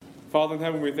Father in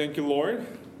heaven, we thank you, Lord,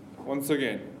 once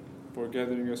again for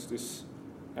gathering us this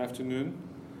afternoon.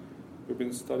 We've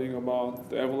been studying about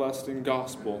the everlasting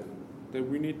gospel that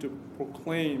we need to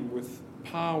proclaim with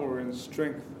power and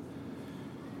strength.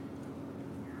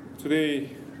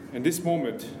 Today, and this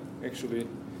moment, actually,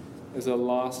 is the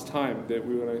last time that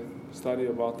we're going to study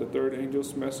about the third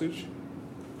angel's message.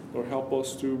 Lord, help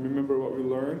us to remember what we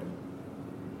learned,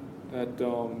 that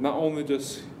not only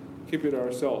just keep it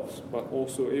ourselves, but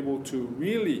also able to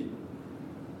really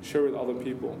share with other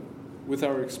people with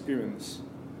our experience.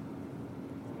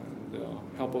 And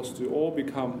help us to all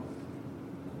become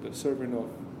the servant of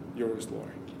yours,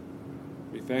 Lord.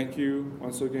 We thank you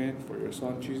once again for your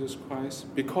Son, Jesus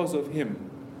Christ. Because of him,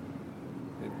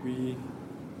 that we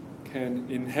can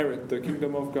inherit the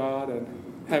kingdom of God and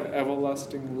have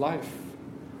everlasting life.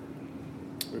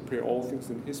 We pray all things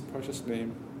in his precious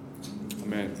name.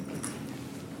 Amen.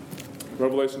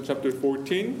 Revelation chapter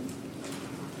 14.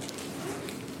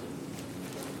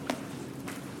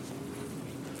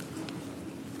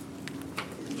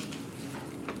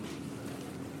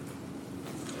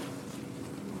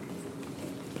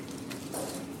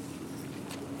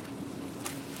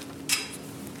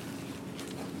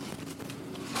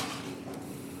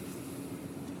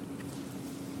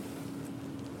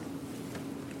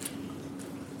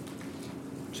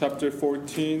 Chapter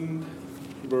 14,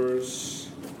 verse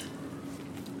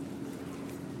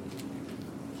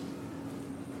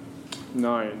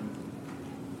 9.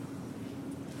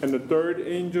 And the third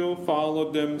angel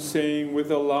followed them, saying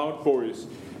with a loud voice,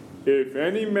 "If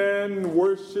any man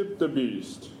worship the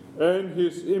beast and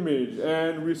his image,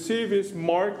 and receive his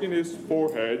mark in his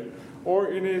forehead or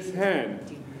in his hand,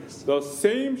 the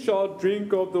same shall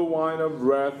drink of the wine of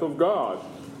wrath of God,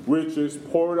 which is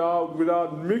poured out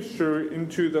without mixture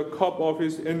into the cup of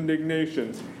his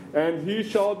indignation. And he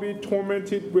shall be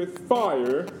tormented with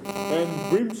fire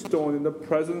and brimstone in the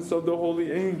presence of the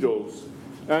holy angels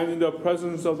and in the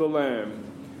presence of the Lamb.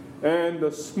 And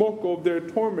the smoke of their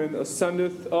torment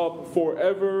ascendeth up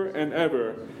forever and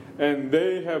ever. And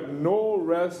they have no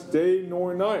rest day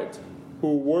nor night,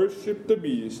 who worship the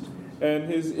beast and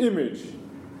his image,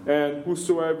 and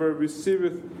whosoever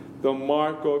receiveth the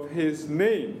mark of his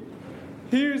name.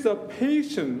 Here is a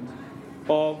patient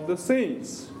of the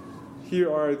saints. Here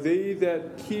are they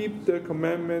that keep the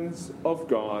commandments of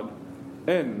God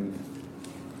and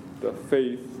the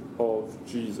faith of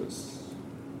Jesus."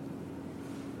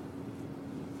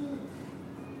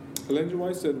 Ellen G.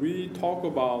 White said we talk a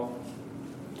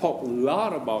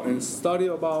lot about and study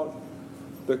about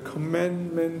the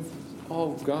commandments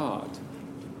of God.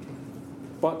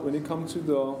 But when it comes to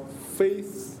the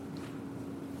faith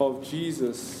of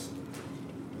Jesus,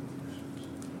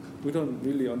 we don't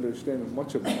really understand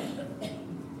much about it.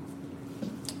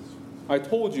 I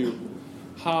told you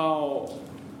how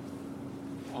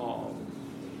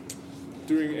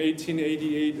during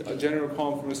 1888 a General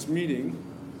Conference meeting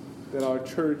that our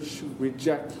church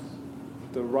rejected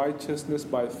the righteousness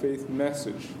by faith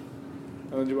message.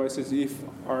 And the Bible says if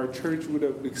our church would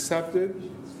have accepted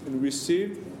and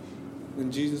received,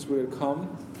 then Jesus would have come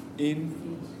in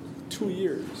 2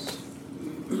 years.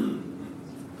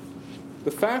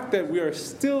 The fact that we are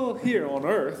still here on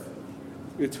earth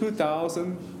with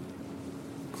 2000,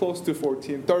 close to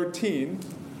 13,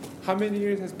 how many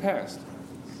years has passed?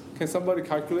 Can somebody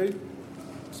calculate?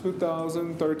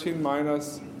 2013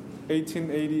 minus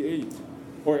 1888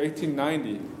 or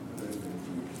 1890.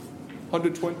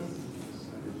 120.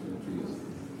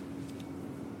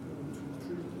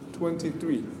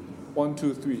 23. 1,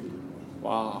 2, 3.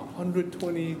 Wow,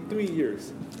 123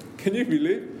 years. Can you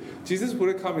believe? Jesus would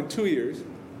have come in 2 years,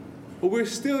 but we're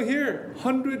still here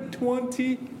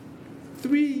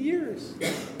 123 years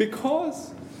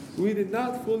because we did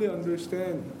not fully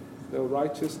understand the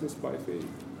righteousness by faith.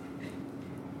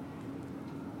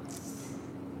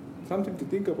 Something to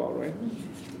think about, right?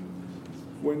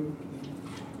 When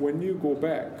you go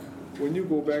back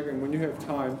and when you have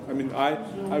time,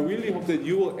 I really hope that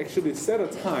you will actually set a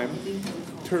time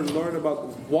to learn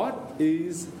about what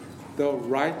is the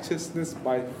righteousness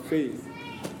by faith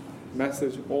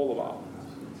message all about.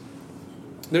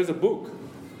 There's a book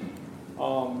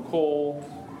called,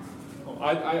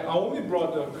 I only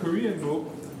brought a Korean book,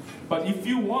 but if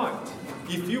you want,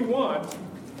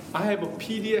 I have a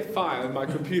PDF file in my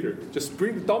computer. Just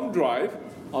bring the thumb drive,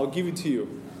 I'll give it to you.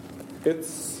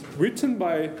 It's written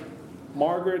by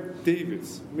Margaret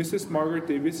Davis, Mrs. Margaret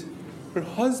Davis. Her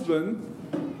husband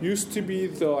used to be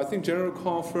the, I think, General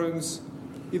Conference,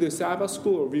 either Sabbath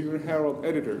School or Review Herald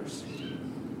editors.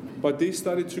 But they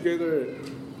studied together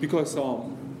because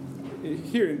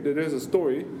here there's a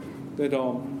story that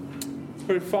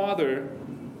her father,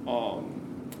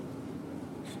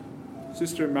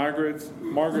 Sister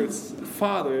Margaret's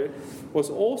father, was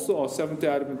also a Seventh-day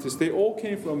Adventist. They all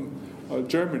came from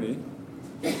Germany.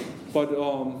 But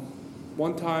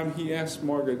one time he asked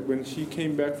Margaret, when she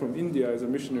came back from India as a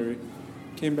missionary,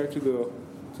 came back to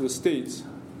the States,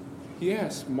 he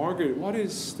asked Margaret, what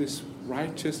is this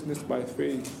righteousness by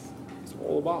faith it's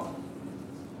all about?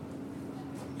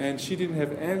 And she didn't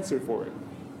have an answer for it.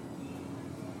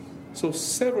 So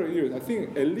several years, I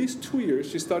think at least 2 years,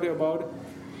 she studied about it.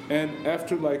 And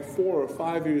after like 4 or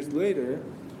 5 years later,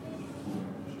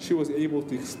 she was able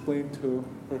to explain to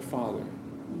her father.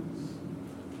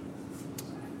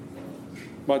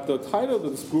 But the title of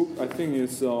this book, I think,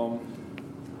 is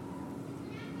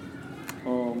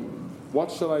What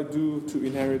Shall I Do to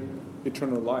Inherit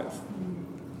Eternal Life?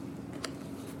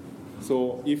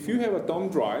 So if you have a thumb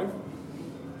drive,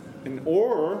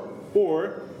 or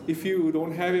if you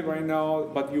don't have it right now,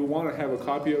 but you want to have a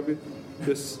copy of it,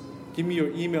 just give me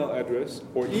your email address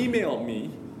or email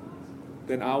me,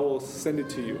 then I will send it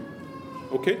to you.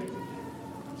 Okay?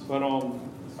 But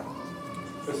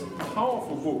it's a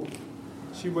powerful book.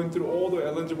 She went through all the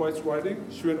Ellen G. White's writing.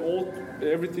 She read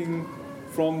everything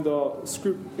from the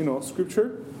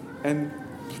scripture, and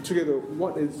put together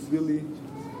what is really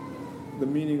the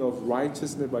meaning of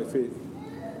righteousness by faith.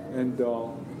 And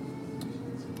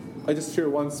I just share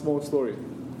one small story.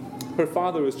 Her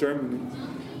father was German,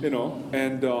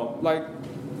 and like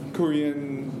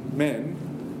Korean men,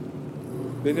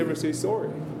 they never say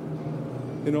sorry.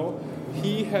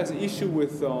 He has an issue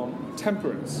with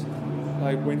temperance.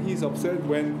 Like when he's upset,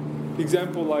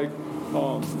 example, like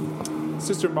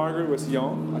Sister Margaret was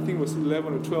young, I think it was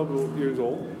 11 or 12 years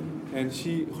old, and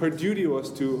her duty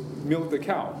was to milk the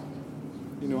cow.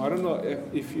 I don't know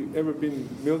if you've ever been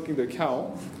milking the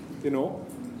cow.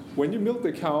 When you milk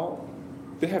the cow,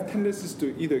 they have tendencies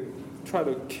to either try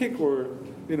to kick or,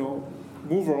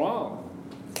 move around.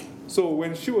 So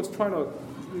when she was trying to,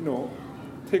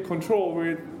 take control over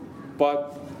it,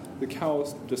 but the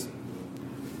cows just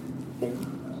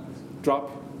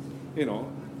drop,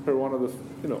 her one of the,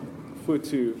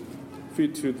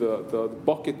 feed to the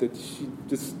bucket that she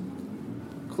just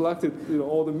collected,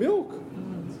 all the milk.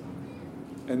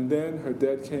 And then her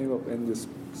dad came up and just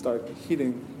started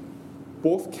hitting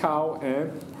both cow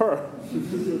and her.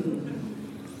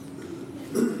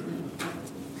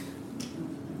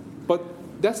 But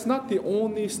that's not the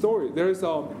only story.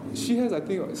 She has, I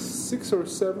think, 6 or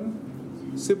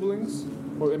 7 siblings,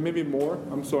 or maybe more.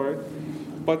 I'm sorry,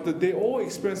 but they all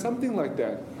experienced something like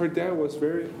that. Her dad was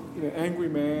very angry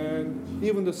man.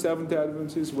 Even the Seventh-day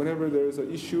Adventists, whenever there's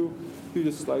an issue, he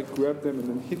just like grab them and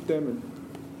then hit them. And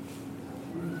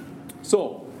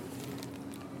so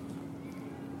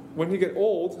when he got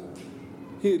old,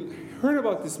 he heard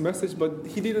about this message, but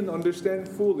he didn't understand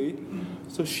fully.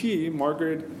 So Sister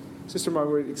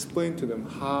Margaret explained to them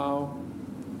how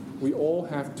we all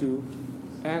have to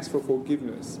ask for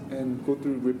forgiveness and go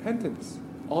through repentance.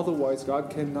 Otherwise, God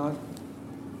cannot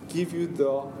give you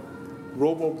the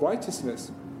robe of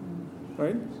righteousness,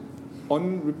 right?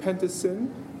 Unrepented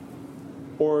sin,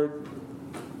 or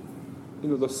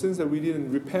the sins that we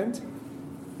didn't repent,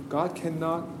 God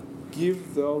cannot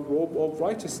give the robe of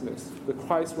righteousness, the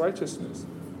Christ righteousness.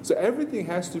 So everything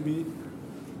has to be,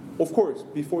 of course,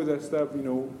 before that step,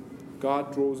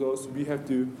 God draws us, we have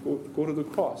to go to the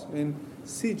cross and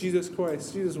see Jesus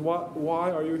Christ. Jesus, why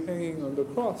are you hanging on the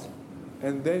cross?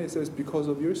 And then it says, because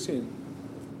of your sin.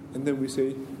 And then we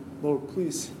say, Lord,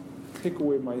 please take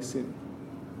away my sin.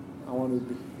 I want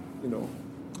to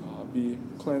be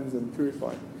cleansed and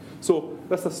purified. So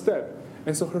that's a step.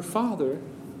 And so her father,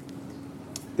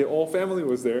 their whole family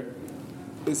was there.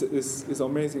 It's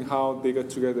amazing how they got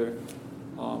together.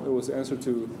 It was answer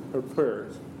to her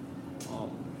prayers.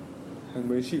 And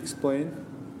when she explained,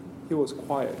 he was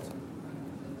quiet.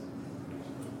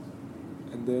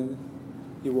 And then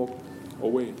he walked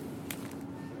away.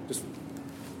 Just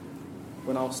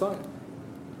went outside.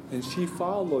 And she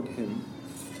followed him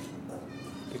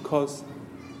because,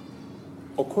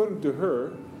 according to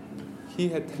her, he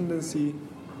had tendency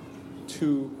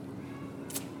to,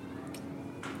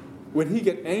 when he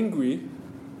get angry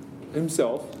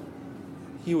himself,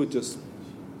 he would just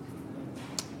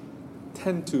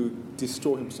tend to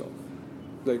destroy himself,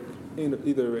 like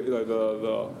either like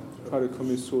the try to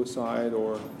commit suicide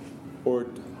or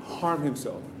harm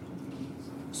himself.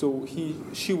 So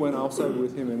she went outside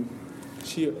with him and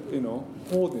she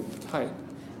hold him tight,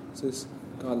 says,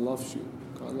 God loves you,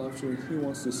 and He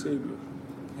wants to save you.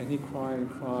 And he cried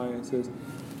and says,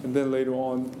 and then later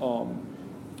on,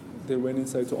 they went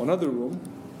inside to another room,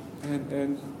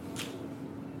 and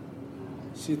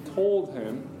she told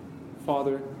him,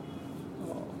 Father,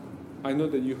 I know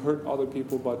that you hurt other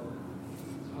people, but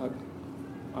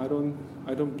I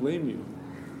don't blame you.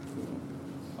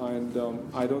 And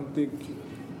I don't think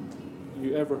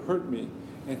you ever hurt me.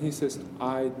 And he says,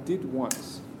 I did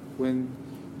once when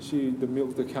she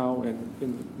milked the cow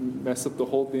and messed up the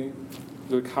whole thing.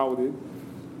 The cow did,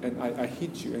 and I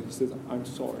hit you. And he says, I'm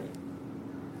sorry.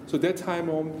 So that time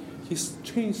on, he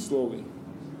changed slowly.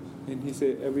 And he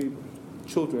said, every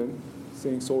children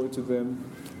saying sorry to them.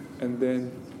 And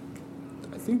then,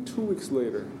 I think 2 weeks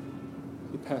later,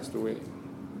 he passed away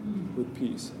with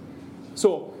peace.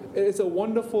 So, it's a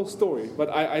wonderful story. But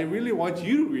I really want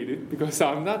you to read it because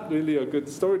I'm not really a good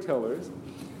storyteller.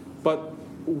 But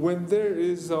when there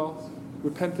is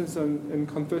repentance and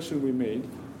confession we made,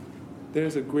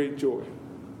 there's a great joy.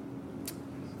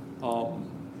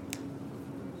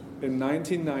 In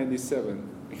 1997,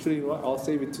 actually, you know what? I'll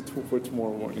save it for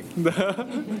tomorrow morning.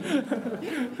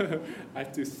 I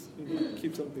have to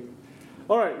keep something.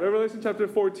 All right, Revelation chapter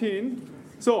 14.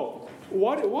 So,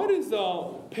 what is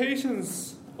the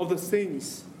patience of the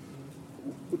saints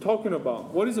we're talking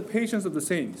about? What is the patience of the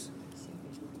saints?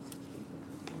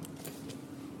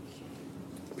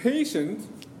 Patient,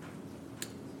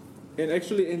 and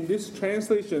actually in this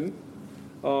translation,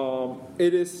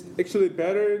 it is actually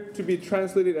better to be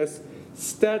translated as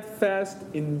steadfast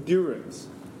endurance.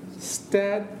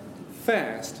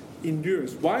 Steadfast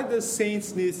endurance. Why does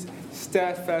saints need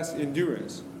steadfast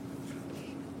endurance?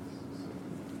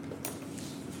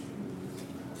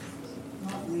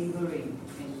 Not wavering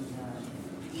in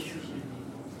decision.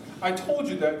 I told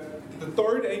you that the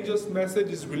third angel's message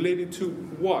is related to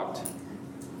what?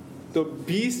 The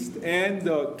beast and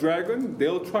the dragon,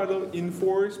 they'll try to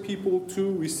enforce people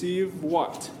to receive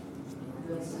what?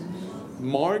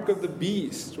 Mark of the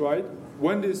beast, right?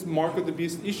 When is mark of the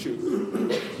beast issued?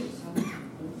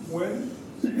 When?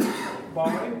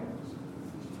 By?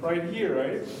 Right here,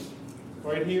 right?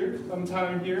 Right here,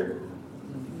 sometime here.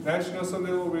 National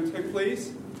Sunday will take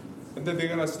place, and then they're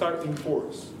going to start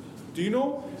enforce. Do you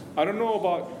know? I don't know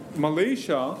about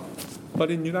Malaysia, but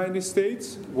in the United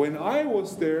States, when I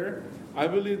was there, I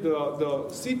believe the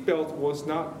seatbelt was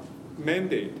not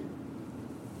mandated.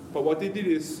 But what they did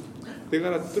is they're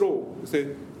going to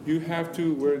say, you have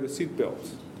to wear the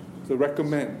seatbelt. So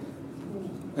recommend.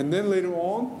 And then later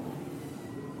on,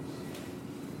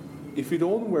 if you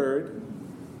don't wear it,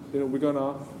 we're going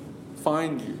to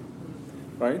fine you.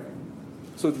 Right?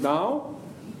 So now,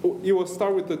 it will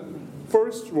start with the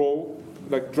first row,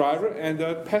 like driver and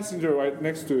the passenger right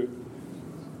next to it.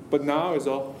 But now it's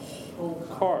a whole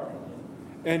car.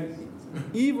 And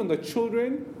even the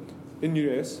children in the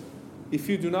US, if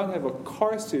you do not have a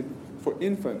car seat for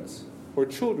infants or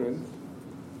children,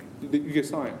 you get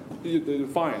fined.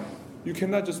 You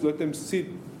cannot just let them sit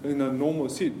in a normal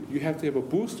seat. You have to have a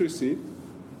booster seat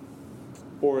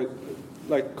or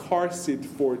like car seat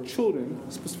for children,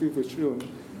 specifically for children.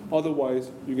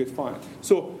 Otherwise, you get fined.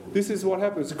 So this is what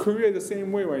happens. Korea is the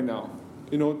same way right now.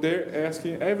 They're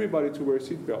asking everybody to wear a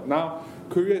seatbelt. Now,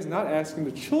 Korea is not asking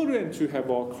the children to have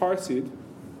a car seat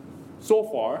so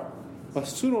far, but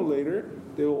sooner or later,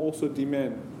 they will also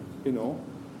demand,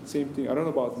 same thing. I don't know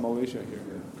about Malaysia here.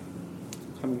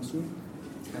 Coming soon?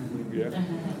 Yeah.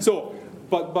 So,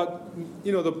 but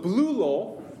the blue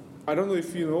law, I don't know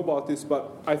if you know about this, but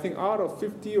I think out of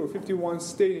 50 or 51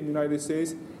 states in the United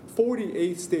States,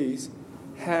 48 states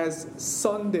has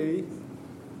Sunday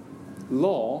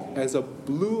law as a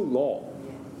blue law,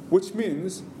 which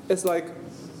means it's like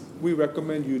we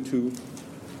recommend you to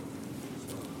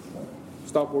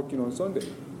stop working on Sunday.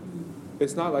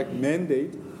 It's not like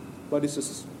mandate, but it's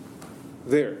just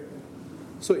there.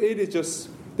 So it is just,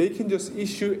 they can just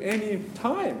issue any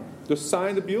time. Just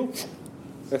sign the bill,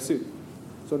 that's it.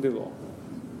 Sunday law.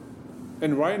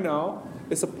 And right now,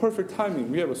 it's a perfect timing.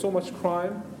 We have so much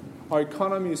crime. Our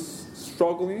economy is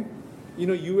struggling.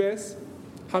 U.S.,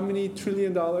 how many $1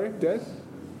 trillion debt?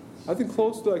 I think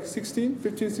close to like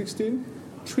 16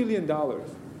 trillion dollars.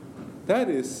 That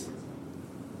is,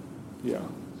 a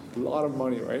lot of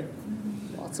money, right?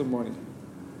 Lots of money.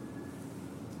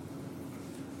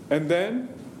 And then,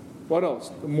 what else?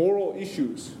 The moral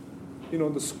issues.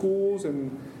 The schools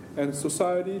and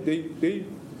society,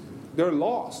 they're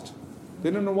lost.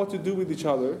 They don't know what to do with each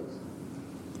other.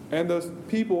 And the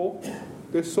people,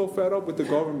 they're so fed up with the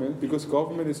government because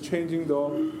government is changing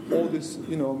all this,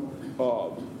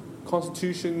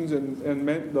 constitutions and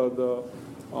the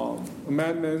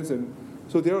amendments, and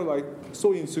so they're like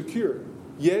so insecure.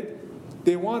 Yet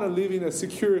they want to live in a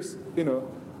secure,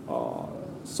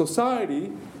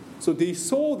 society. So they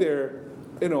sold their,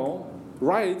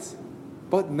 rights,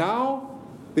 but now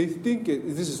they think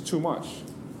this is too much.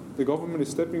 The government is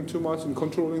stepping too much and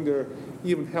controlling their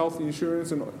even health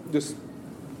insurance and just.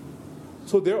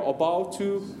 So they're about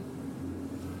to,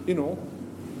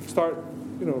 start,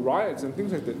 riots and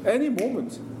things like that any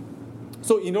moment.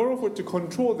 So in order to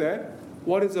control that,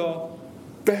 what is the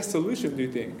best solution, do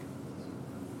you think?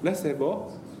 Let's have a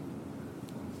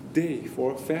day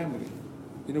for a family.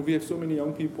 We have so many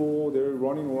young people, they're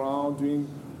running around doing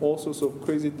all sorts of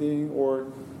crazy things, or,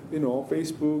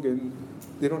 Facebook, and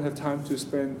they don't have time to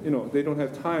spend, they don't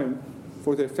have time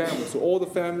for their family. So all the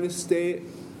families stay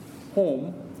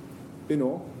home,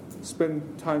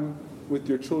 spend time with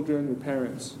your children, your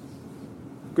parents.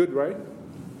 Good, right?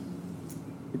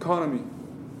 Economy.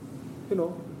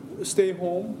 Stay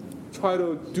home, try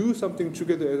to do something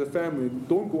together as a family.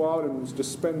 Don't go out and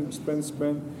just spend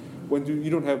when you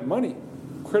don't have money.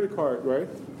 Credit card, right?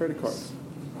 Credit cards.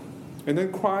 And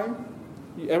then crime.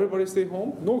 Everybody stay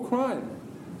home. No crime.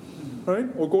 Right?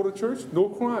 Or go to church. No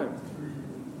crime.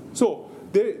 So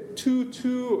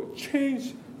to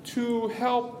change, to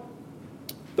help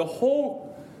the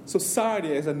whole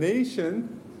society as a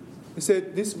nation, they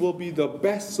said this will be the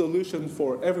best solution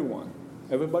for everyone.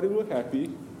 Everybody will be happy.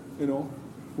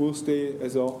 We'll stay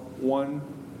as a one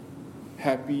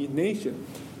happy nation.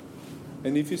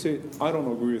 And if you say, I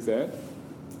don't agree with that,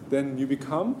 then you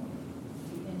become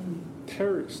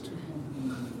terrorist.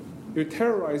 You're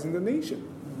terrorizing the nation.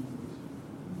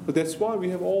 But that's why we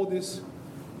have all these,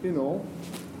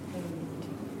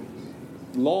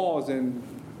 laws and,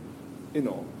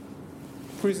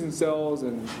 prison cells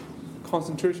and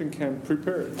concentration camp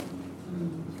prepared.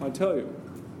 I tell you.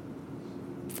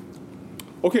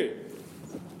 Okay,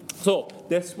 so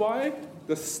that's why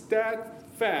the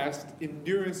steadfast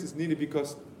endurance is needed,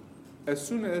 because as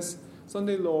soon as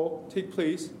Sunday law take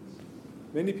place,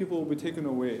 many people will be taken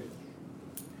away.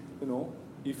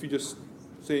 If you just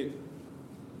say,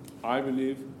 I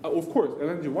believe. Of course,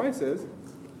 Ellen G. White says,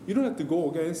 you don't have to go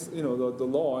against the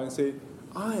law and say,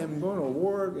 I am going to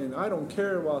work and I don't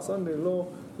care about Sunday law.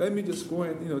 Let me just go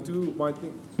and do my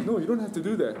thing. No, you don't have to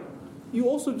do that. You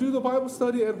also do the Bible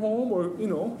study at home, or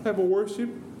have a worship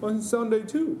on Sunday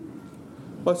too.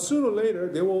 But sooner or later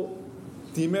they will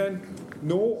demand,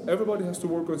 no, everybody has to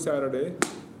work on Saturday,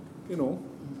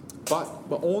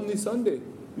 but only Sunday.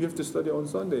 You have to study on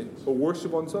Sunday or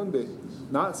worship on Sunday,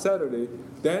 not Saturday.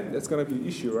 Then that's going to be an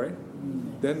issue, right?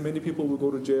 Then many people will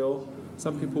go to jail.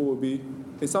 Some people will be,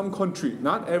 in some country,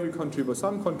 not every country, but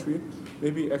some country,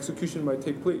 maybe execution might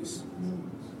take place,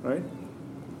 right?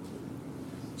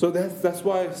 So that's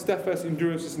why steadfast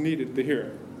endurance is needed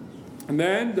here. And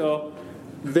then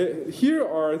here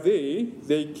are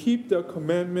they keep the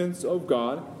commandments of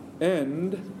God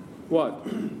and what?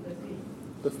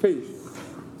 The faith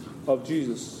of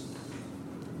Jesus.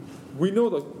 We know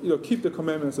that keep the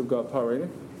commandments of God, right?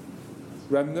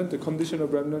 Remnant, the condition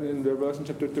of remnant in Revelation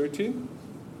chapter 13.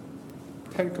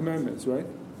 10 commandments, right?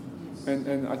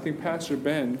 And I think Pastor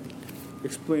Ben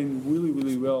explained really,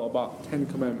 really well about 10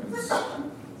 commandments.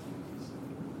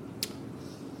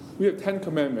 We have 10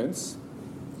 commandments.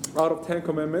 Out of 10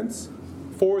 commandments,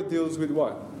 4 deals with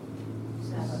what?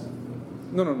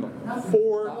 No.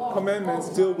 4 commandments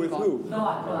deal with who?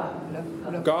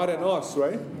 God and us,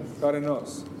 right? God and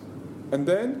us. And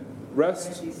then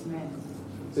rest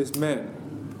is man,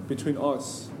 between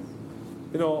us.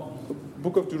 The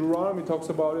book of Deuteronomy talks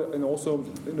about it, and also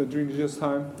during Jesus'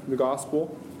 time, the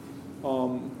gospel,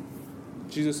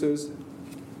 Jesus says,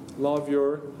 love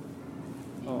your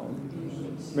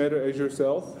matter as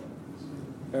yourself,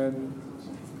 and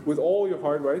with all your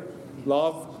heart, right?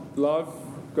 Love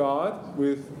God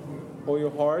with all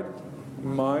your heart,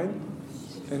 mind,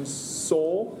 and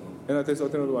soul, and there's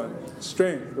another one,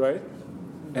 strength, right?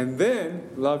 And then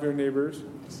love your neighbors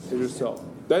as yourself.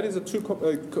 That is a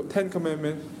 10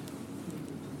 commandment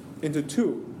into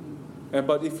 2.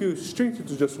 But if you shrink it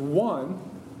to just 1,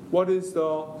 what is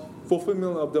the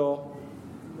fulfillment of the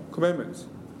commandments?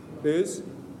 Is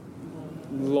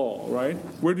law, right?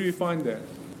 Where do you find that?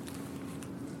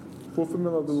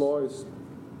 Fulfillment of the law is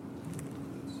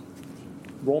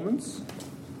Romans.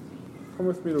 Come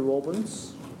with me to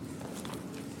Romans.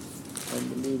 I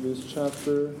believe it's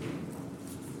chapter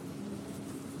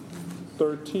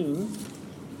 13.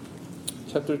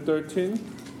 Chapter 13.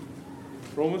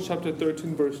 Romans chapter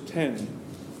 13, verse 10.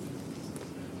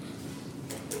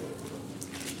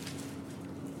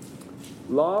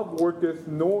 Love worketh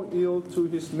no ill to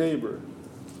his neighbor.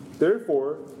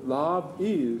 Therefore, love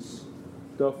is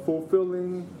the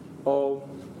fulfilling of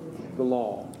the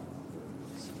law.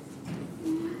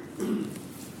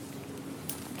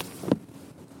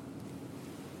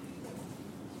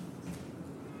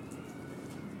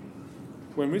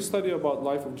 when we study about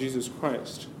life of Jesus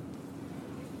Christ,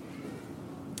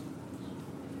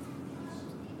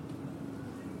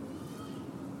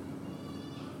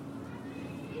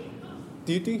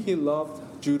 do you think he loved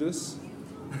Judas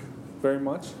very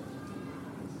much?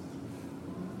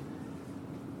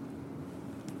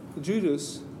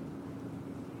 Judas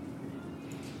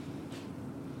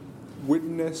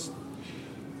witnessed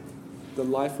the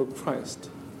life of Christ.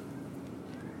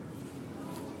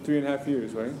 3.5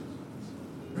 years, right?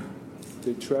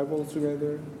 They traveled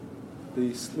together,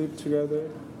 they slept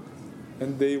together,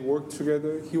 and they worked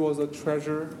together. He was a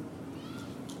treasure.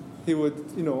 He would,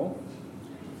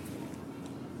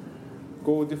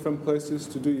 go different places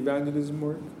to do evangelism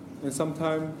work. And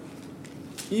sometimes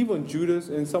even Judas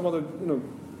and some other,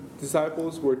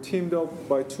 disciples were teamed up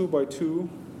by two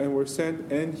and were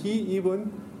sent, and he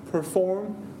even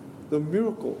performed the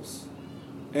miracles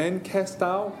and cast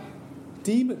out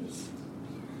demons.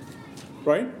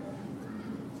 Right?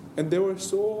 And they were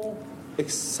so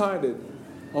excited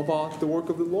about the work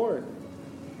of the Lord.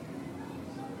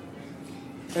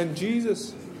 And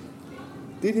Jesus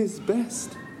did his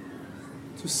best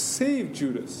to save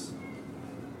Judas.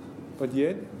 But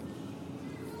yet,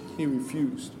 he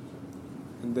refused.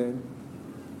 And then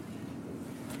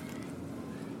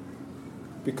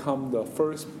become the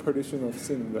first perdition of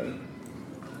sin, right?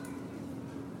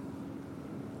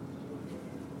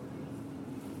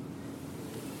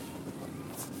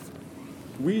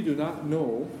 We do not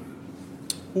know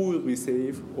who will be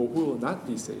saved or who will not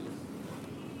be saved.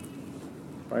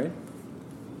 Right?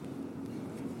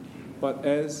 But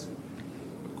as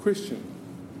a Christian,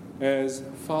 as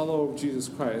follower of Jesus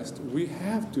Christ, we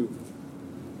have to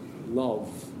love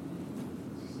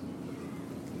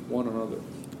one another.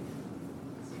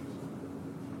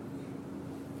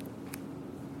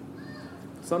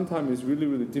 Sometimes it's really,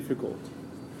 really difficult.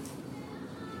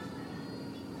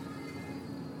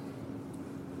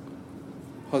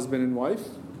 Husband and wife,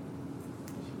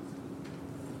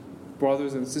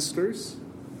 brothers and sisters,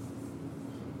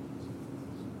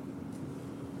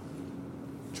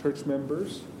 church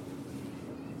members.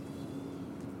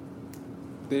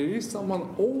 There is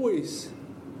someone always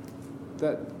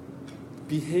that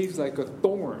behaves like a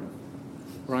thorn,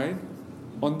 right?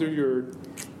 Under your,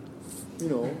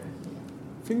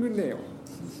 fingernail.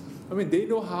 I mean, they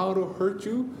know how to hurt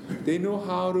you. They know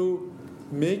how to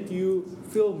make you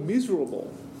feel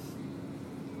miserable.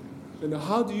 And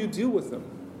how do you deal with them?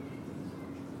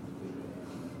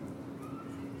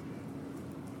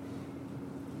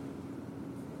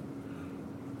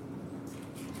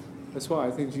 That's why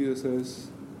I think Jesus says,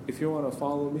 if you want to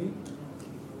follow me,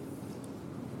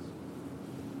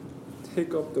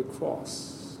 take up the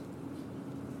cross.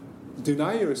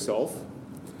 Deny yourself,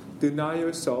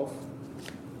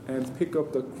 and pick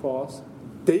up the cross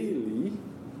daily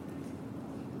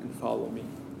and follow me.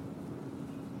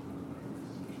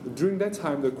 During that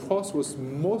time, the cross was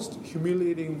most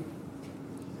humiliating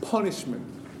punishment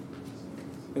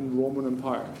in the Roman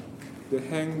Empire. They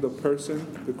hang the person,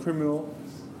 the criminal,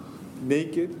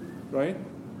 naked, right?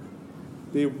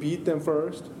 They beat them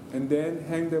first, and then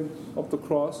hang them up the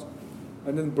cross,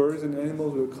 and then birds and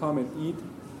animals will come and eat.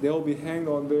 They'll be hanged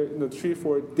on there in the tree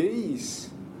for days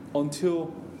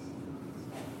until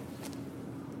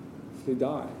they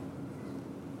die.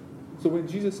 So when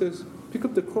Jesus says, pick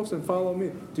up the cross and follow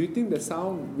me, do you think that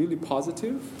sounds really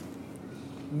positive?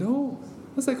 No.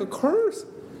 That's like a curse.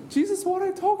 Jesus, what are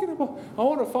you talking about? I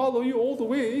want to follow you all the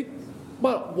way,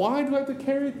 but why do I have to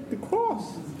carry the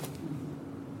cross?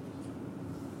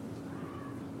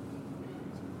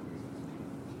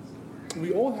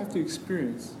 We all have to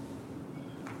experience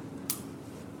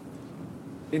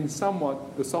in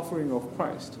somewhat the suffering of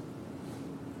Christ.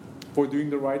 For doing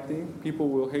the right thing, people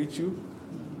will hate you.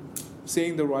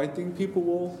 Saying the right thing, people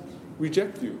will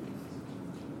reject you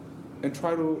and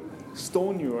try to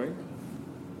stone you, right?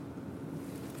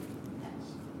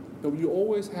 But you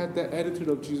always had that attitude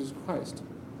of Jesus Christ.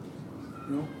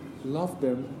 Love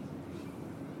them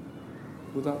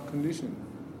without condition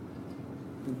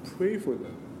and pray for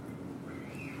them.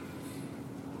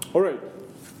 All right.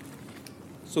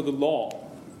 So the law,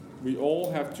 we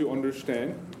all have to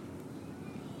understand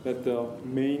that the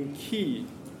main key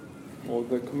or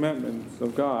the commandments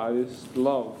of God is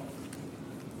love.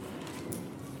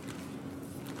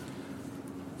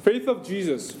 Faith of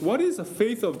Jesus. What is the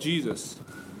faith of Jesus?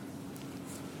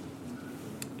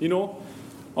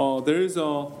 There is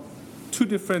two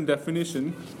different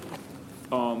definitions.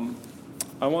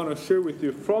 I want to share with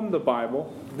you from the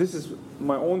Bible. This is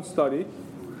my own study.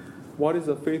 What is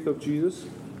the faith of Jesus?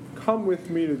 Come with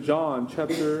me to John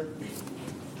chapter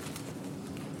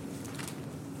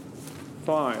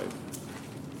 5.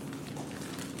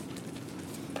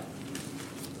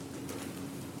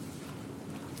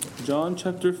 John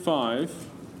chapter 5.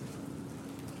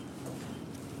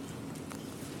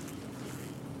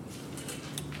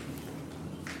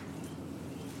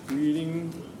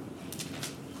 Reading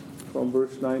from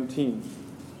verse 19.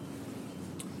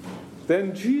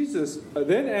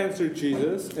 Then answered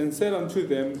Jesus and said unto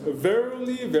them,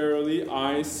 Verily, verily,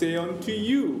 I say unto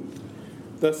you,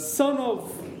 the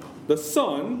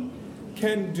Son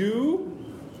can do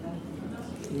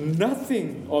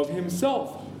nothing of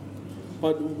himself,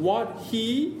 but what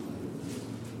he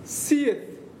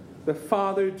seeth the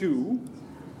Father do.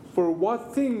 For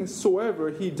what things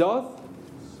soever he doth,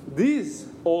 these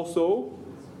also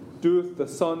doeth the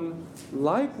Son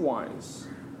likewise.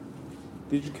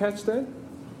 Did you catch that?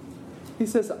 He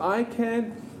says, I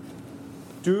can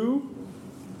do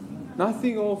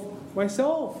nothing of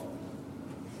myself.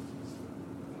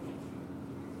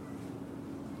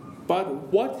 But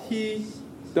what he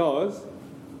does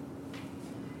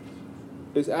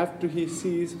is after he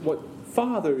sees what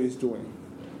Father is doing.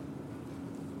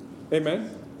 Amen?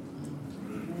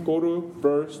 Go to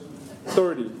verse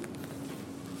 30.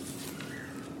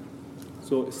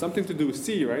 So it's something to do with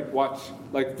see, right? Watch,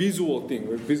 like visual thing,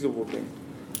 or visible thing.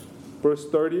 Verse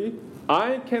 30.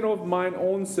 I can of mine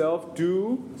own self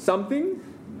do something?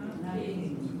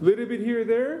 Little bit here or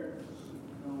there?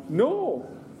 No.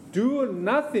 Do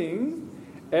nothing.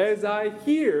 As I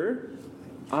hear,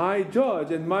 I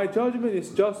judge. And my judgment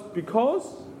is just because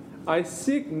I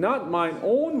seek not mine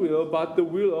own will, but the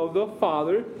will of the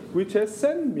Father which has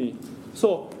sent me.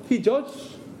 So he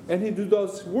judges and he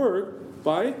does work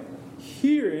by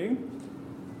hearing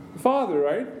the Father,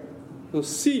 right? So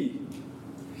see,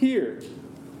 hear.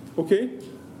 Okay?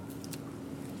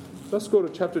 Let's go to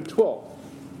chapter 12.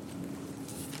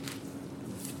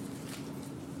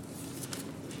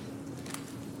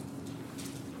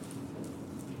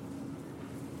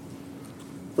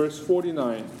 Verse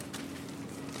 49.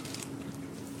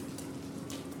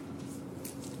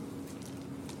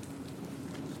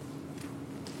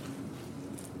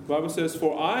 The Bible says,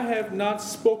 For I have not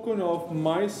spoken of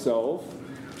myself,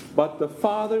 but the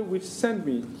Father which sent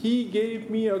me. He gave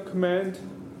me a commandment,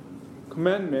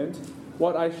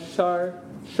 what I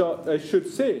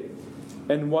should say,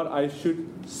 and what I should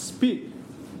speak.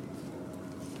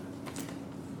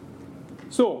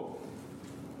 So,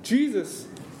 Jesus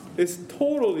is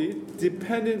totally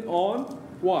dependent on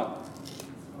what?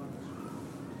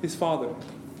 His Father.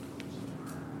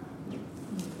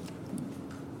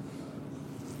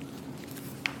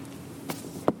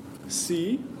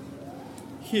 See,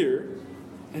 hear,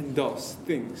 and does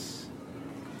things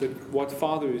that what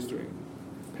Father is doing.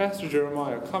 Pastor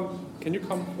Jeremiah, can you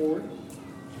come forward?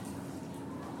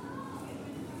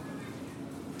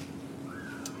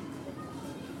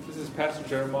 This is Pastor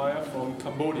Jeremiah from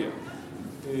Cambodia.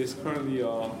 He is currently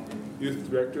a youth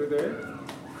director there.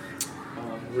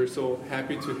 We're so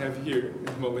happy to have here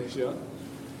in Malaysia.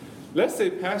 Let's say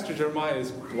Pastor Jeremiah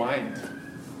is blind.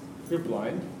 You're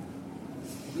blind.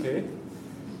 Okay?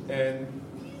 And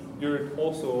you're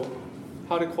also,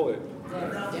 how do you call it?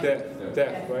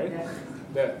 Deaf, right?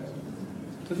 Deaf.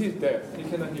 So he's deaf. He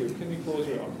cannot hear. Can you close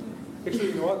your eyes? Actually,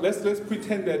 you know what? Let's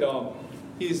pretend that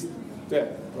he's deaf,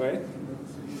 right?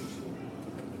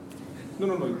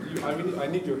 No. I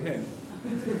need your hand.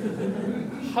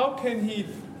 How can he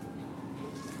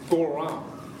go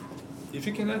around? If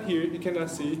he cannot hear, he cannot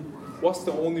see, what's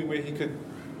the only way he could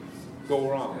go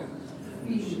around?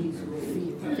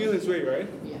 Feel his way, right?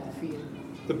 Yeah, feel.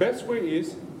 The best way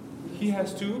is he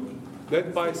has to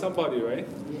led by somebody, right?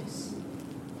 Yes.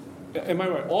 Am I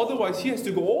right? Otherwise, he has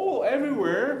to go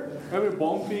everywhere,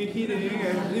 bumping, hitting,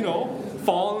 and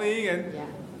falling, and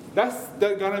that's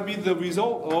gonna be the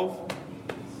result of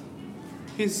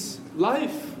his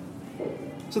life.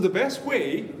 So the best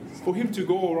way for him to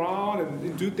go around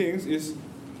and do things is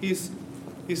he's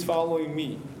following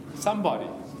me, somebody.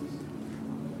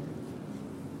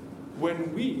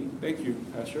 Thank you,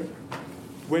 Pastor.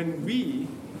 When we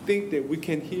think that we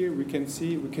can hear, we can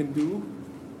see, we can do,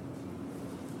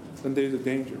 then there's a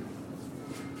danger.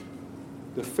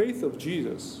 The faith of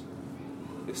Jesus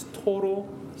is total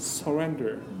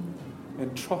surrender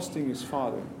and trusting his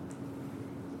Father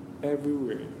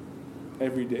everywhere,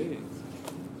 every day.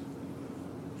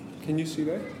 Can you see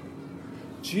that?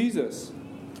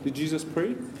 Did Jesus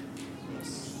pray?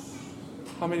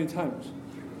 How many times?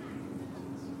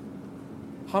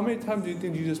 How many times do you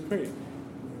think Jesus prayed?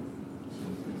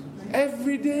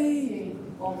 Every day.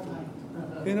 All time.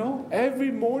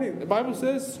 Every morning. The Bible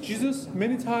says Jesus,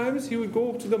 many times, he would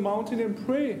go up to the mountain and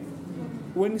pray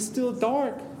when it's still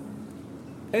dark.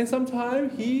 And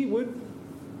sometimes he would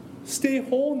stay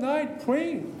whole night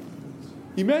praying.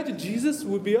 Imagine Jesus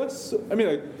would be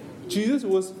Jesus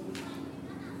was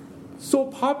so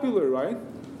popular, right?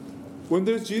 When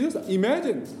there's Jesus,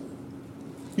 imagine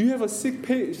you have a sick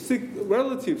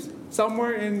relatives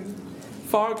somewhere in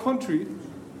far country.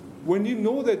 When you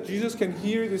know that Jesus can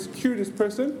cure this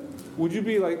person, would you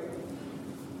be like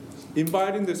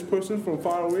inviting this person from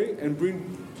far away and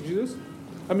bring to Jesus?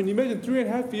 Imagine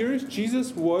 3.5 years,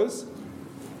 Jesus was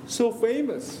so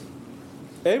famous.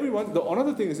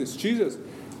 Another thing is this, Jesus,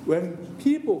 when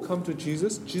people come to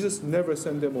Jesus, Jesus never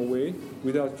sent them away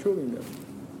without curing them.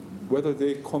 Whether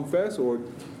they confess or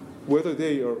whether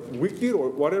they are wicked or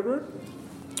whatever,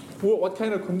 what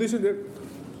kind of condition,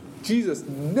 Jesus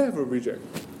never rejected.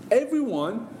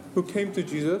 Everyone who came to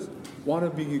Jesus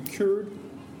wanted to be cured,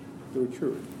 they were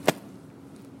cured.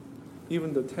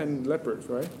 Even the 10 lepers,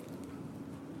 right?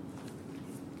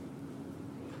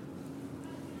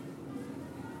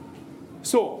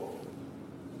 So,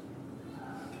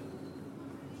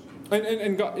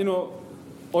 and God,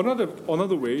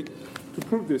 another way to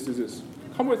prove this is this.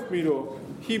 Come with me to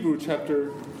Hebrew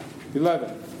chapter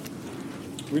 11.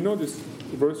 We know this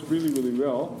verse really, really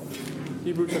well.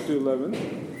 Hebrew chapter 11.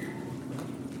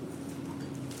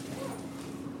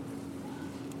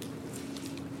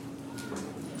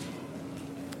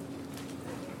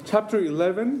 Chapter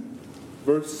 11,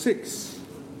 verse 6.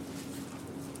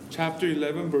 Chapter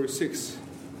 11, verse 6.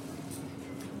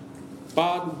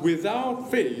 But without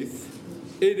faith,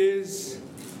 it is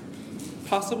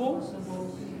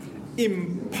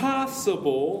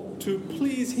impossible to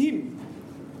please him.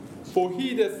 For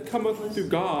he that cometh to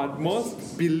God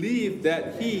must believe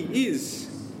that he is,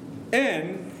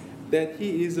 and that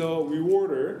he is a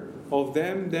rewarder of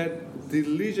them that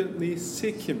diligently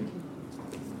seek him.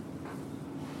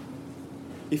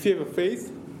 If you have a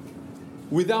faith,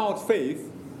 without faith,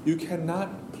 you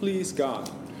cannot please God.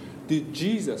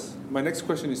 My next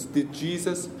question is, did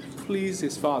Jesus please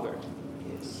his Father?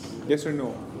 Yes or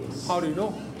no? Yes. How do you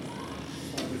know?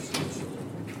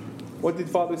 What did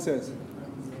Father says?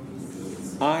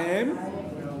 I am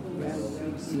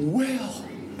well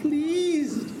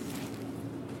pleased.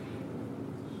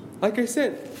 Like I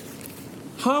said,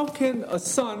 how can a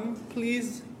son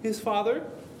please his father?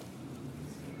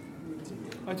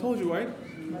 I told you, right?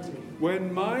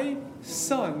 When my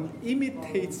son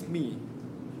imitates me,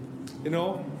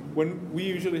 when we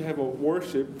usually have a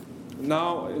worship,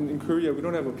 now in Korea we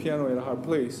don't have a piano at our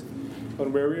place, but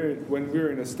when we were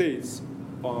in the States,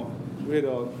 we had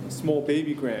a small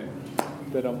baby grand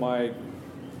that my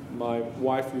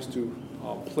wife used to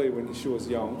play when she was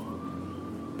young.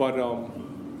 But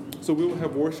so we would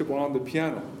have worship around the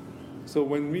piano. So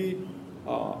when we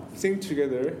sing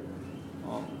together,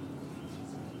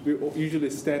 we usually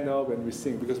stand up and we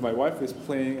sing because my wife is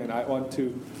playing, and I want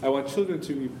children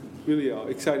to be really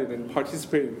excited and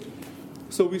participating.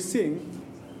 So we sing,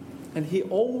 and he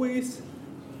always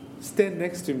stand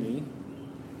next to me,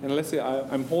 and let's say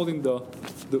I'm holding the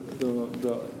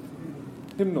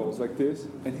hymnals like this,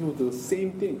 and he will do the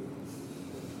same thing,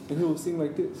 and he will sing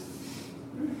like this.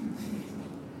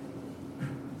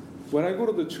 When I go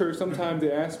to the church, sometimes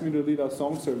they ask me to lead a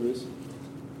song service.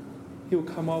 He will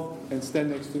come up and stand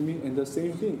next to me and the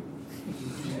same thing.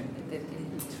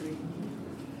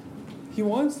 He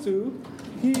wants to.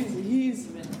 He's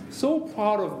so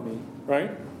proud of me,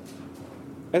 right?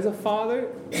 As a father,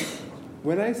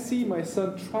 when I see my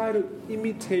son try to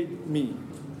imitate me,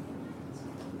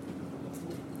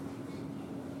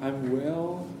 I'm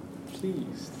well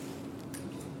pleased.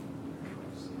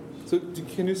 So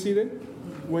can you see that?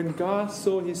 When God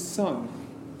saw his son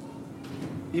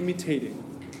imitating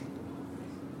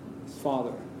his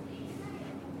father,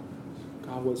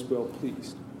 God was well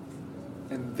pleased.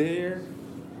 And there,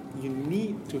 you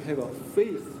need to have a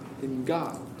faith in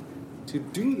God to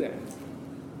do that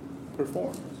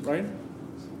performance, right?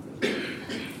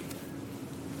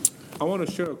 I want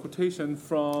to share a quotation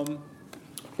from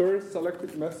Third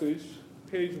Selected Message,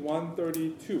 page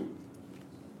 132.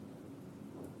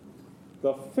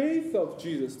 The faith of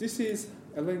Jesus. This is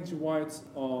Ellen G. White's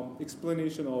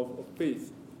explanation of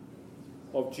faith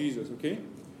of Jesus, okay?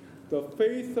 The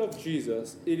faith of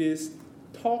Jesus, it is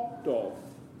talked of,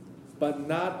 but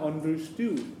not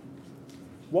understood.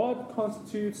 What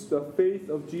constitutes the faith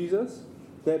of Jesus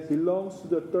that belongs to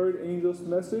the third angel's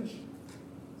message?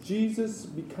 Jesus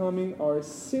becoming our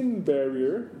sin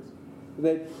barrier,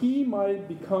 that he might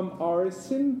become our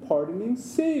sin-pardoning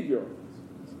Savior.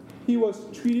 He was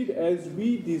treated as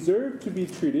we deserve to be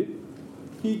treated.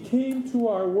 He came to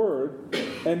our world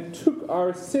and took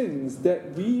our sins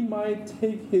that we might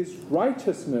take his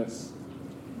righteousness.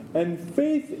 and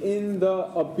faith in the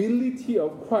ability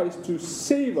of Christ to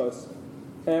save us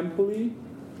amply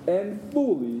and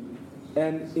fully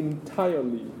and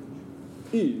entirely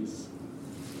is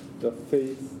the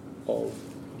faith of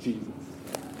Jesus.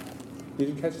 Did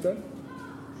you catch that?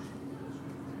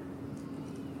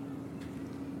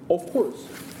 Of course,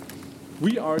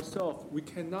 we ourselves, we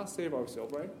cannot save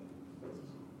ourselves, right?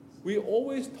 We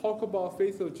always talk about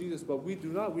faith of Jesus, but we do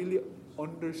not really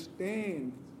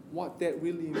understand what that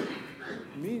really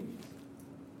means.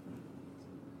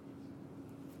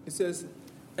 It says,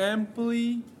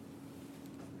 amply,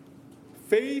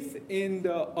 faith in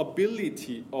the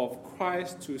ability of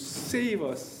Christ to save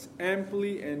us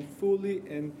amply and fully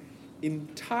and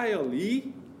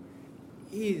entirely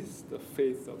is the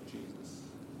faith of Jesus.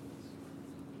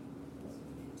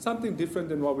 Something different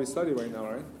than what we study right now,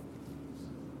 right?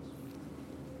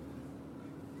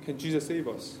 Can Jesus save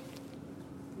us?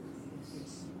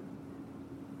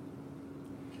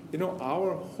 You know,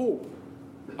 our hope,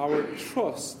 our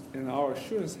trust, and our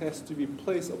assurance has to be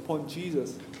placed upon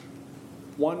Jesus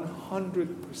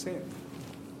 100%.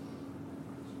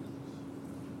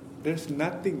 There's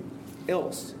nothing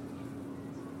else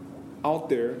out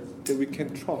there that we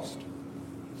can trust.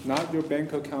 Not your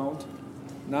bank account,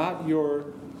 not your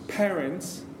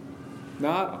parents,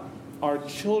 not our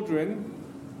children,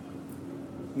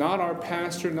 not our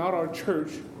pastor, not our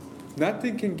church.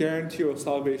 Nothing can guarantee your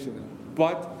salvation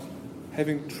but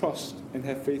having trust and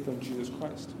have faith in Jesus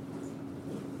Christ.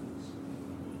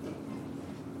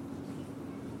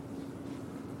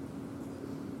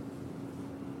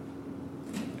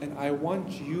 And I want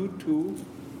you to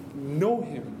know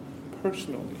Him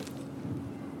personally.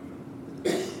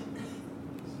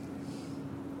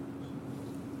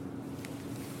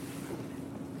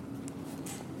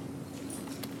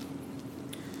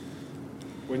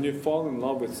 When you fall in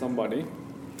love with somebody,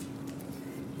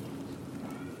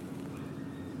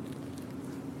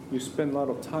 you spend a lot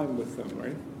of time with them,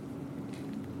 right?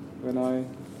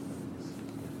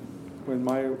 When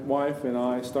my wife and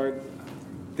I start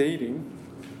dating,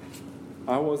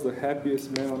 I was the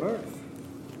happiest man on earth.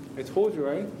 I told you,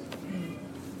 right?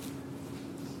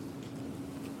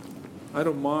 I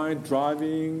don't mind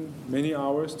driving many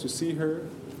hours to see her.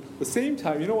 At the same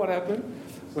time, you know what happened?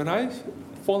 When I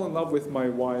fall in love with my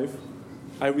wife,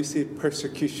 I receive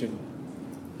persecution.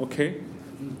 Okay?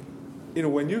 You know,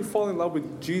 when you fall in love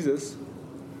with Jesus,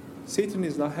 Satan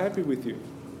is not happy with you.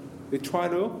 They try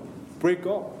to break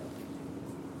up.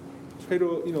 Try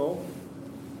to,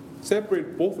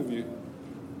 separate both of you.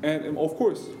 And of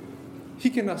course, he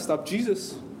cannot stop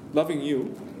Jesus loving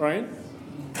you, right?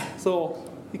 So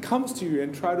he comes to you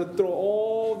and try to throw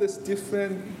all this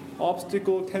different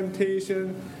obstacle,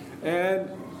 temptation, and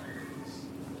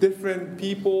different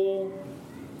people,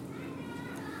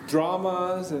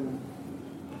 dramas, and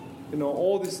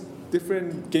all these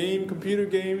different computer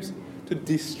games to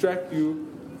distract you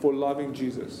for loving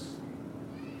Jesus.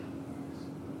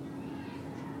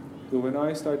 So when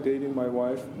I started dating my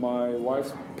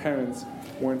wife's parents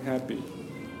weren't happy.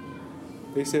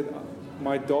 They said,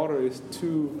 my daughter is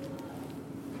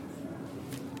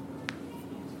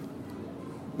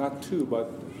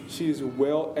but she is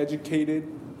well educated,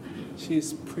 she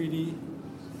is pretty,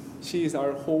 she is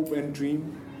our hope and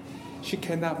dream. She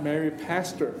cannot marry a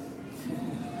pastor.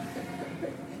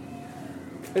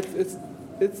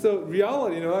 It's the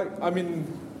reality,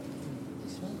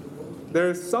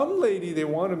 there's some lady they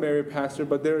want to marry a pastor,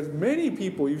 but there's many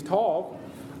people you talk.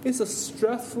 It's a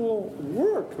stressful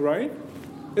work, right?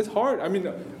 It's hard.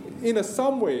 In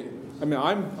some way.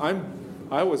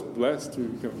 I was blessed to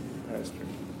become a pastor.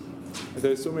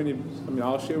 There's so many.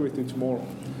 I'll share with you tomorrow.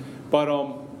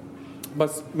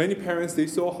 But many parents, they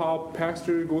saw how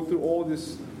pastors go through all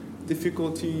these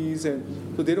difficulties,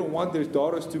 and so they don't want their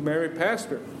daughters to marry a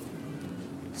pastor.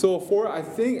 So for I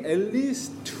think at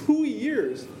least 2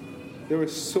 years, they were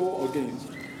so against.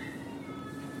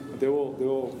 They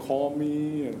will call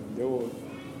me and they will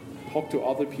talk to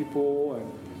other people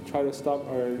and try to stop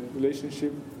our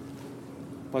relationship.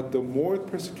 But the more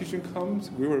persecution comes,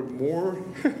 we were more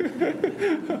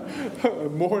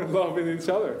more in love with each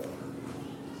other.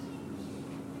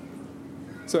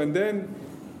 So and then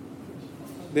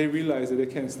they realize that they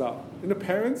can't stop.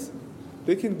 Parents,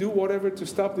 they can do whatever to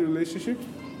stop the relationship.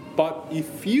 But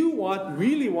if you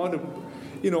really want to,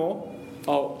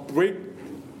 break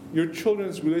your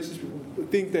children's relationship,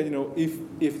 think that,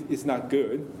 if it's not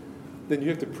good, then you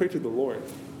have to pray to the Lord.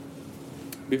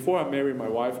 Before I married my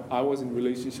wife, I was in a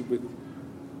relationship with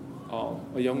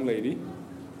a young lady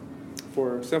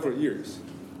for several years.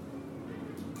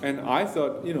 And I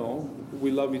thought,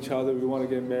 we love each other, we want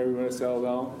to get married, we want to settle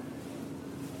down.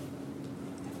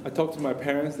 I talked to my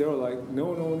parents. They were like,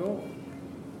 no, no, no.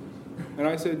 And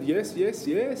I said, yes, yes,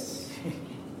 yes.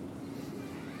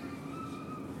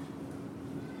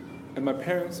 And my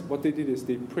parents, what they did is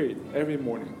they prayed every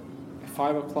morning. At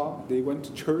 5 o'clock, they went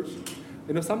to church.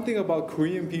 You know, something about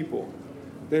Korean people.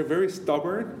 They're very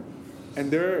stubborn and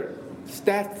they're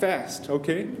steadfast,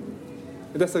 okay?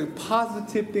 And that's a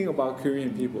positive thing about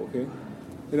Korean people, okay?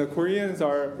 You know, Koreans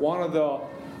are one of the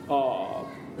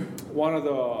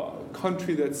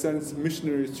country that sends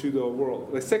missionaries to the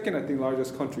world. The second, I think,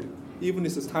 largest country. Even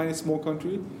it's a tiny, small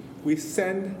country, we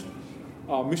send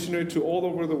missionaries to all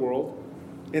over the world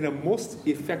in a most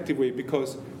effective way,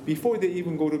 because before they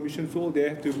even go to mission field, they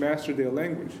have to master their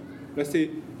language. Let's say,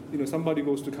 you know, somebody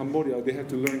goes to Cambodia, they have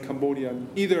to learn Cambodian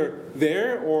either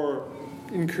there or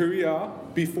in Korea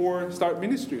before start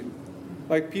ministry.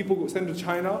 Like people go sent to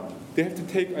China, they have to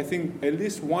take, I think, at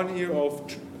least 1 year of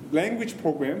language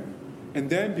program and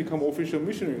then become official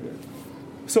missionary there.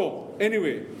 So,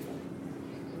 anyway,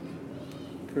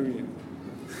 Korean.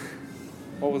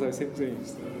 What was I saying?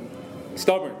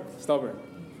 Stubborn.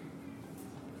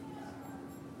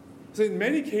 So in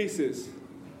many cases,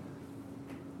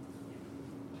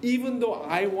 even though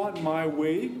I want my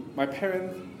way, my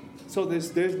parents, so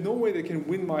there's no way they can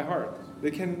win my heart.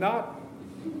 They cannot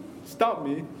stop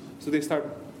me, so they start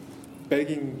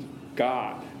begging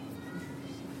God.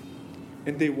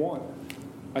 And they won.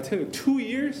 I tell you, 2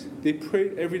 years, they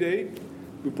prayed every day,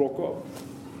 we broke up.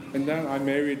 And then I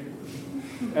married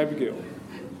Abigail.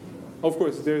 Of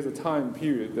course, there's a time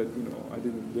period that, you know, I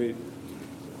didn't wait.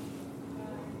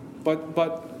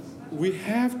 But we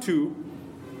have to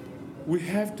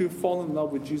fall in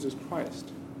love with Jesus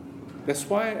Christ. That's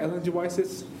why Ellen G. White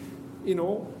says, you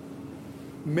know,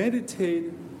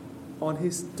 meditate on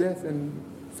his death and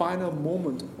final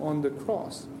moment on the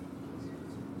cross.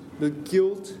 The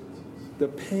guilt, the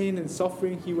pain and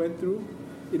suffering he went through.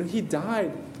 You know, he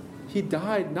died. He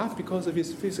died not because of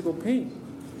his physical pain.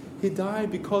 He died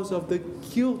because of the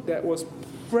guilt that was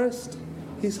pressed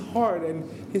his heart, and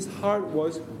his heart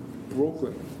was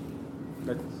broken.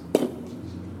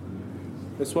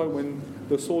 That's why when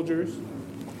the soldiers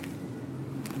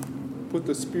put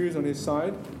the spears on his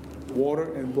side,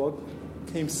 water and blood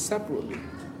came separately.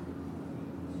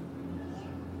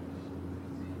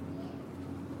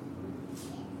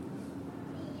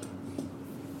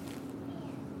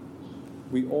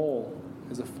 We all,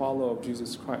 as a follower of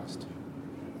Jesus Christ,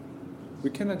 we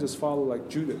cannot just follow like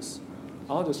Judas.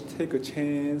 I'll just take a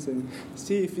chance and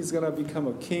see if he's going to become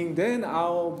a king. Then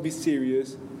I'll be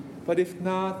serious. But if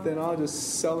not, then I'll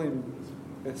just sell him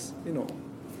as, you know.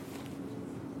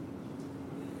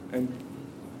 And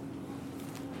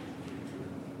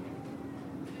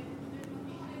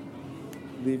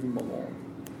leave him alone.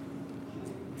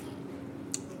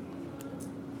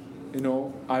 You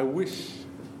know, I wish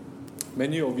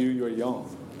many of you're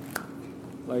young.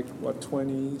 Like, what,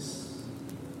 20s,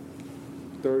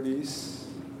 30s.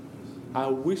 I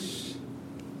wish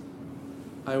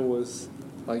I was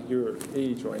like your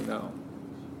age right now.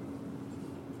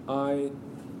 I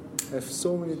have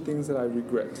so many things that I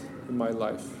regret in my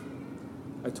life.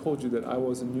 I told you that I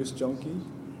was a news junkie.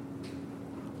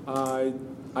 I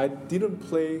didn't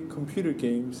play computer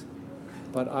games,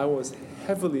 but I was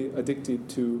heavily addicted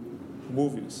to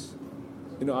movies.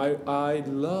 You know, I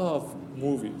love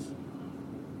movies,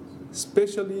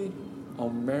 especially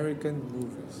American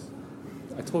movies.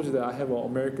 I told you that I have an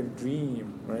American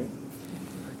dream, right?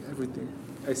 Like everything.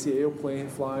 I see an airplane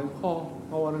flying. Oh,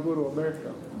 I want to go to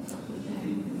America.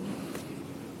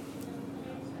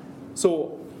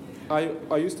 So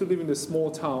I used to live in this small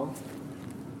town.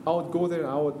 I would go there and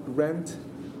I would rent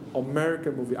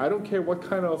American movie. I don't care what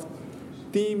kind of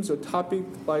themes or topic,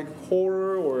 like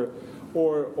horror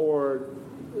or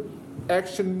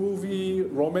action movie,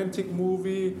 romantic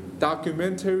movie,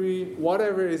 documentary,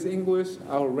 whatever is English,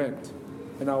 I'll rent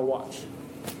and I'll watch.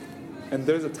 And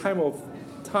there's a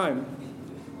time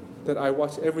that I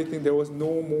watched everything. There was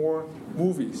no more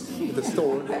movies in the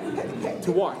store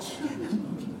to watch.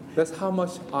 That's how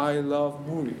much I love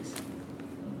movies.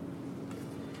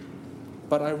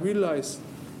 But I realized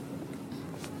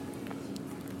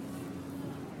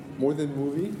more than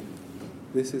movie,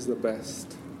 this is the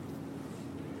best.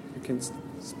 You can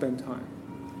spend time.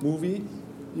 Movie,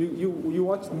 you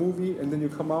watch movie and then you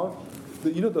come out.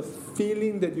 The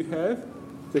feeling that you have,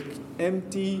 the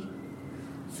empty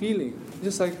feeling.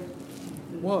 Just like,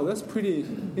 wow, that's pretty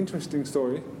interesting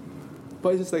story. But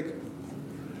it's just like,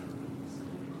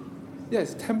 yeah,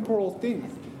 it's temporal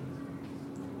thing.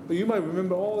 You might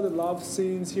remember all the love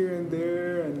scenes here and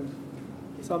there and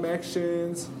some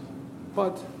actions,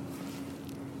 but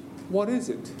what is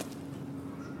it?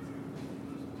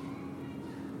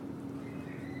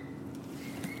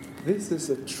 This is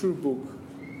a true book,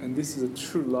 and this is a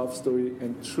true love story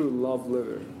and true love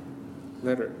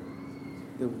letter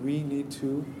that we need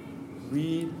to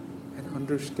read and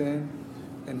understand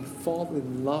and fall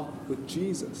in love with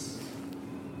Jesus.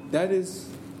 That is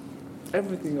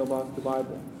everything about the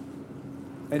Bible.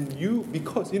 And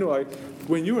because like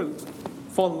when you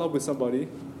fall in love with somebody,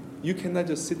 you cannot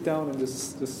just sit down and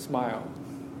just smile.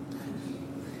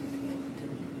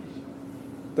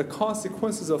 The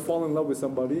consequences of falling in love with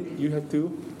somebody, you have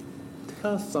to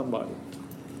tell somebody.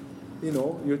 You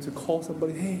have to call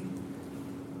somebody, hey,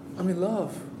 I'm in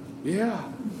love. Yeah.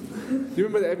 You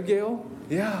remember Abigail?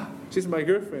 Yeah. She's my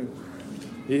girlfriend.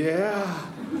 Yeah.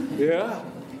 Yeah.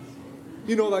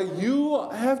 You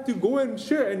have to go and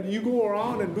share, and you go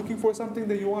around and looking for something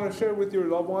that you want to share with your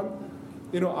loved one.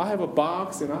 I have a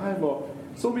box, and I have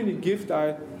so many gifts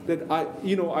that I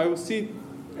will see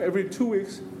every 2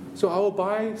 weeks. So I will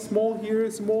buy small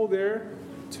here, small there,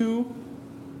 to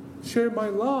share my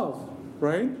love,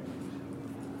 right?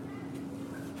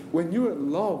 When you're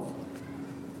in love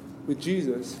with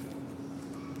Jesus,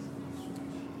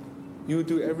 you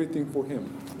do everything for Him.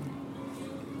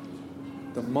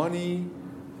 The money,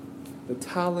 the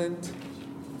talent,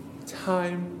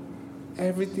 time,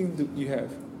 everything that you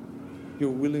have, you're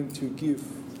willing to give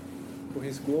for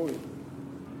His glory.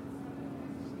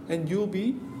 And you'll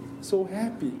be so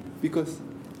happy because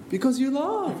you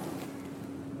love.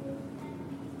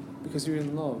 Because you're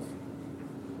in love.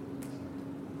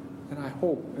 And I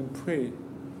hope and pray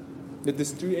that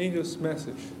this three angels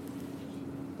message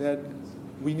that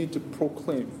we need to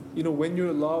proclaim. When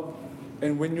you're in love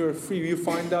and when you're free, you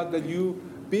find out that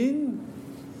you've been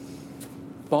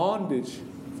bondage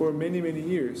for many, many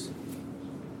years.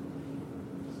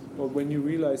 But when you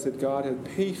realize that God had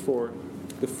paid for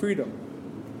the freedom,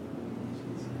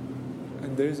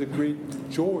 and there's a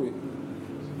great joy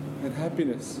and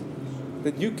happiness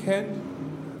that you can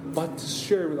but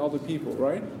share with other people,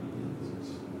 right?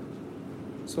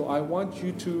 So I want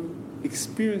you to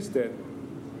experience that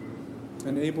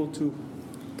and able to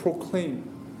proclaim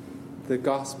the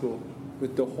gospel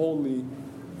with the holy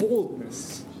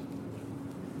boldness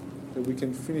that we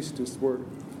can finish this work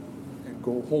and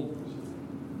go home.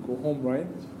 Go home, right?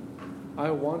 I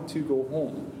want to go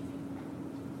home.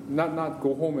 Not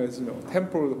go home as,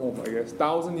 temporal home, I guess.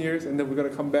 1,000 years, and then we're going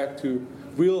to come back to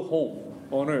real home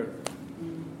on earth.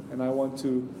 And I want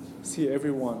to see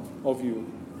every one of you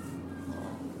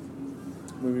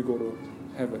when we go to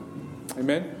heaven.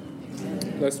 Amen?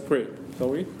 Amen. Let's pray, shall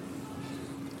we?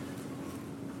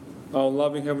 Our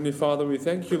loving Heavenly Father, we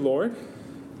thank you, Lord,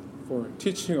 for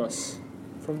teaching us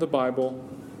from the Bible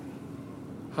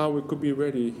how we could be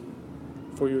ready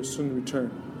for your soon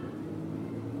return.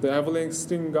 The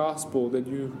everlasting gospel that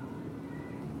you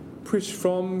preached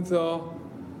from the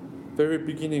very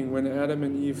beginning when Adam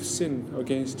and Eve sinned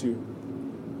against you.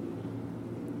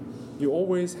 You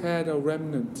always had a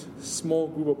remnant, small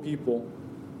group of people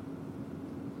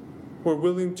who were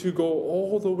willing to go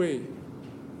all the way,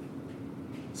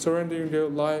 surrendering their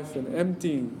life and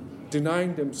emptying,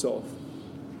 denying themselves,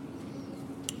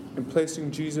 and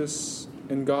placing Jesus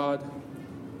and God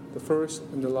the first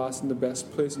and the last and the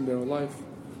best place in their life.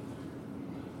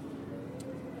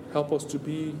 Help us to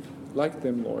be like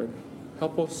them, Lord.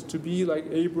 Help us to be like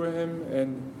Abraham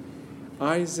and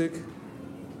Isaac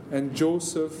and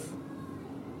Joseph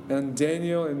and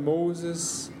Daniel and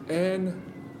Moses and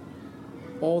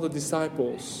all the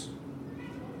disciples.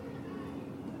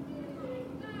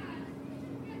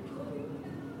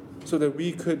 So that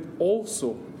we could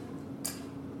also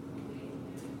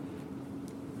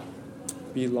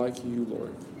be like you,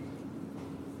 Lord.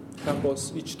 Help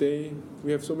us each day.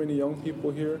 We have so many young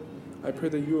people here. I pray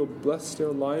that you will bless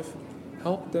their life.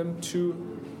 Help them to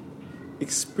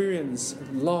experience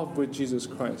love with Jesus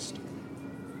Christ.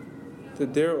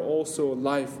 That their also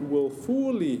life will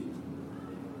fully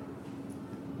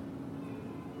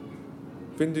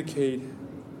vindicate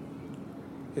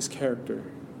His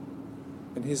character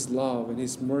and His love and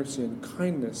His mercy and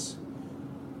kindness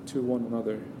to one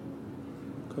another.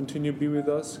 Continue to be with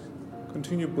us.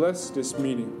 Continue to bless this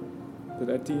meeting. That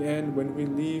at the end, when we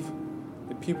leave,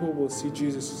 the people will see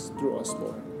Jesus through us,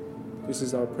 Lord. This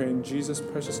is our prayer in Jesus'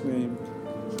 precious name.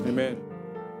 Amen.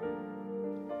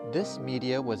 This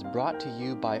media was brought to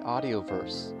you by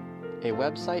Audioverse, a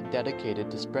website dedicated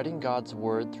to spreading God's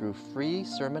Word through free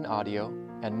sermon audio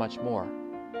and much more.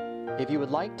 If you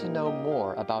would like to know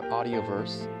more about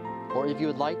Audioverse, or if you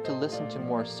would like to listen to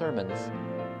more sermons,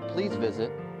 please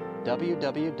visit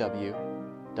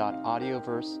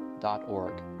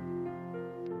www.audioverse.org.